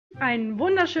Einen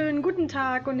wunderschönen guten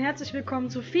Tag und herzlich willkommen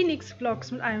zu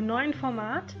PhoenixVlogs mit einem neuen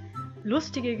Format,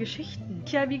 lustige Geschichten.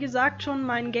 Ich ja wie gesagt schon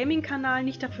meinen Gaming-Kanal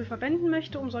nicht dafür verwenden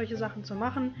möchte, um solche Sachen zu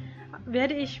machen,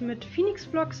 werde ich mit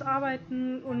PhoenixVlogs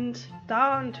arbeiten und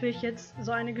da natürlich jetzt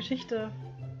so eine Geschichte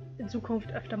in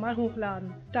Zukunft öfter mal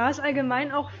hochladen. Da es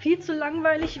allgemein auch viel zu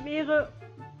langweilig wäre,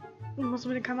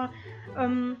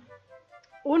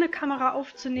 ohne Kamera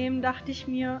aufzunehmen, dachte ich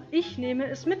mir, ich nehme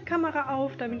es mit Kamera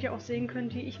auf, damit ihr auch sehen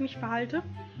könnt, wie ich mich verhalte.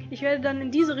 Ich werde dann in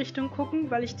diese Richtung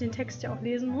gucken, weil ich den Text ja auch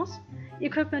lesen muss.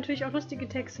 Ihr könnt mir natürlich auch lustige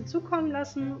Texte zukommen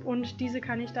lassen und diese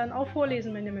kann ich dann auch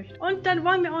vorlesen, wenn ihr möchtet. Und dann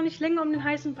wollen wir auch nicht länger um den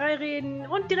heißen Brei reden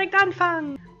und direkt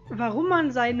anfangen! Warum man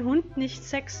seinen Hund nicht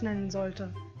Sex nennen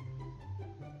sollte.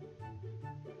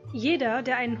 Jeder,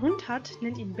 der einen Hund hat,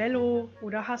 nennt ihn Bello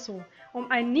oder Hasso. Um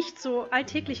einen nicht so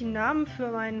alltäglichen Namen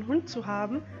für meinen Hund zu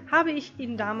haben, habe ich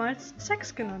ihn damals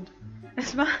Sex genannt.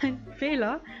 Es war ein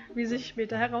Fehler, wie sich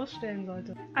später herausstellen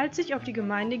sollte. Als ich auf die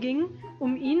Gemeinde ging,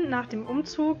 um ihn nach dem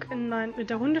Umzug mit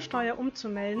der Hundesteuer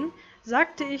umzumelden,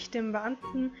 sagte ich dem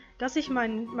Beamten, dass ich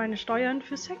meine Steuern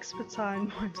für Sex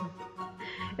bezahlen wollte.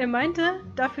 Er meinte,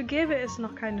 dafür gäbe es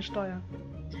noch keine Steuer.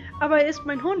 Aber er ist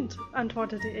mein Hund,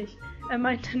 antwortete ich. Er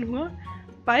meinte nur,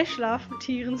 bei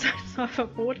Schlaftieren sei zwar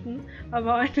verboten,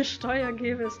 aber eine Steuer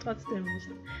gäbe es trotzdem nicht.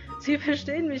 Sie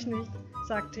verstehen mich nicht,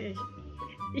 sagte ich.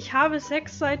 Ich habe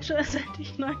Sex seit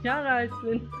ich 9 Jahre alt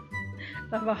bin.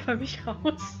 Da warf er mich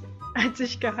raus. Als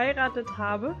ich geheiratet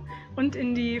habe und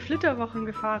in die Flitterwochen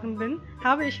gefahren bin,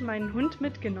 habe ich meinen Hund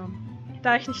mitgenommen.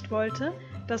 Da ich nicht wollte,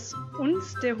 dass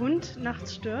uns der Hund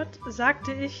nachts stört,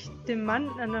 sagte ich dem Mann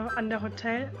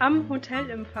am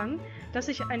Hotelempfang, dass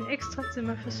ich ein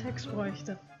Extrazimmer für Sex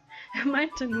bräuchte. Er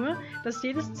meinte nur, dass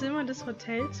jedes Zimmer des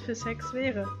Hotels für Sex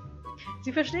wäre.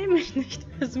 Sie verstehen mich nicht,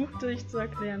 versuchte ich zu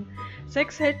erklären.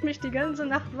 Sex hält mich die ganze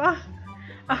Nacht wach.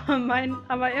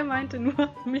 Aber er meinte nur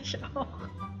mich auch.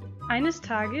 Eines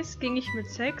Tages ging ich mit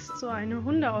Sex zu einer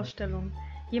Hundeausstellung.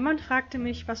 Jemand fragte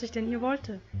mich, was ich denn hier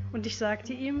wollte, und ich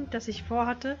sagte ihm, dass ich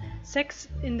vorhatte, Sex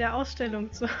in der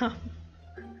Ausstellung zu haben.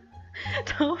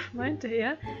 Darauf meinte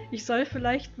er, ich soll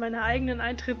vielleicht meine eigenen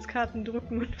Eintrittskarten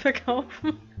drucken und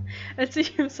verkaufen. Als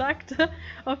ich ihm sagte,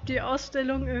 ob die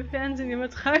Ausstellung im Fernsehen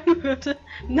übertragen würde,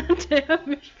 nannte er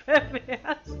mich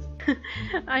pervers.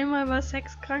 Einmal war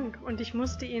Sex krank und ich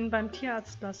musste ihn beim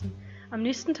Tierarzt lassen. Am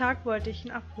nächsten Tag wollte ich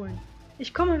ihn abholen.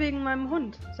 Ich komme wegen meinem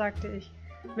Hund, sagte ich.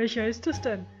 Welcher ist es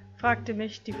denn? Fragte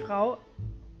mich die Frau.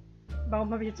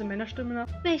 Warum habe ich jetzt eine Männerstimme nach?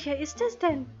 Welcher ist es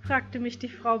denn? Fragte mich die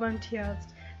Frau beim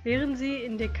Tierarzt, während sie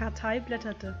in der Kartei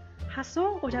blätterte.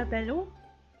 Hasso oder Bello?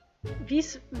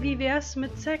 Wie wär's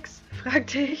mit Sex?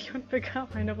 Fragte ich und bekam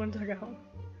eine runtergehauen.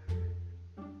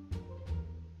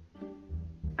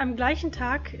 Am gleichen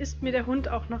Tag ist mir der Hund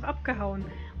auch noch abgehauen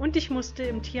und ich musste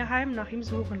im Tierheim nach ihm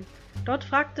suchen. Dort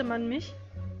fragte mich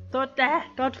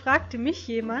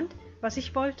jemand, was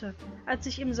ich wollte. Als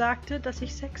ich ihm sagte, dass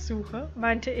ich Sex suche,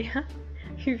 meinte er,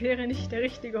 wie wäre nicht der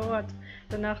richtige Ort,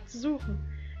 danach zu suchen.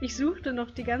 Ich suchte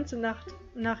noch die ganze Nacht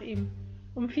nach ihm.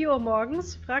 Um 4 Uhr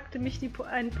morgens fragte mich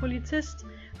ein Polizist,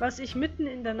 was ich mitten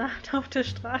in der Nacht auf der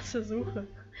Straße suche.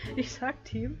 Ich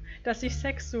sagte ihm, dass ich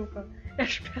Sex suche. Er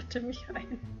sperrte mich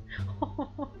ein.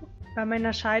 Bei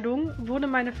meiner Scheidung wurde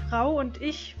meine Frau und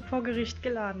ich vor Gericht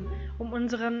geladen, um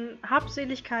unsere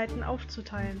Habseligkeiten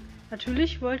aufzuteilen.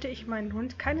 Natürlich wollte ich meinen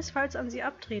Hund keinesfalls an sie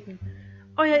abtreten.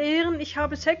 Euer Ehren, ich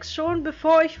habe Sex schon,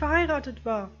 bevor ich verheiratet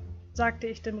war, sagte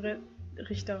ich dem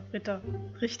Richter.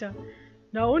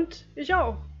 Na und? Ich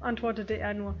auch, antwortete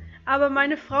er nur. Aber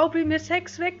meine Frau will mir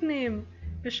Sex wegnehmen,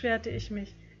 beschwerte ich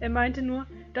mich. Er meinte nur,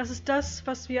 das ist das,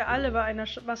 was allen bei einer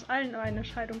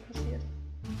Scheidung passiert.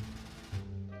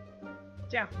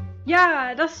 Tja.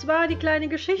 Ja, das war die kleine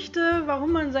Geschichte,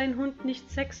 warum man seinen Hund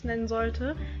nicht Sex nennen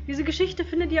sollte. Diese Geschichte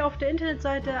findet ihr auf der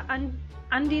Internetseite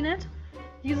Andinet.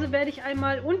 Diese werde ich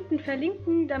einmal unten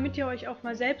verlinken, damit ihr euch auch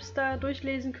mal selbst da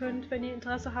durchlesen könnt, wenn ihr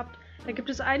Interesse habt. Da gibt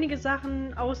es einige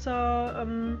Sachen, außer,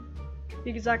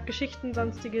 wie gesagt, Geschichten,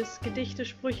 sonstiges, Gedichte,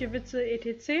 Sprüche, Witze,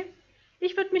 etc.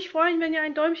 Ich würde mich freuen, wenn ihr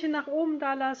ein Däumchen nach oben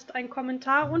da lasst, einen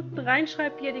Kommentar unten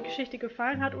reinschreibt, wie ihr die Geschichte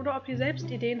gefallen hat, oder ob ihr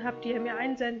selbst Ideen habt, die ihr mir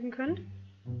einsenden könnt.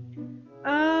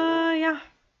 Ja.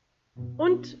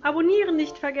 Und abonnieren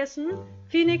nicht vergessen.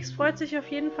 Phoenix freut sich auf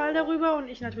jeden Fall darüber und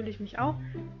ich mich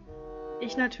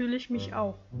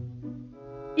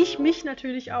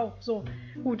natürlich auch. So,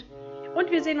 gut.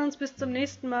 Und wir sehen uns bis zum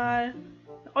nächsten Mal.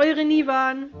 Eure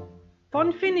Nivan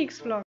von PhoenixVlogs.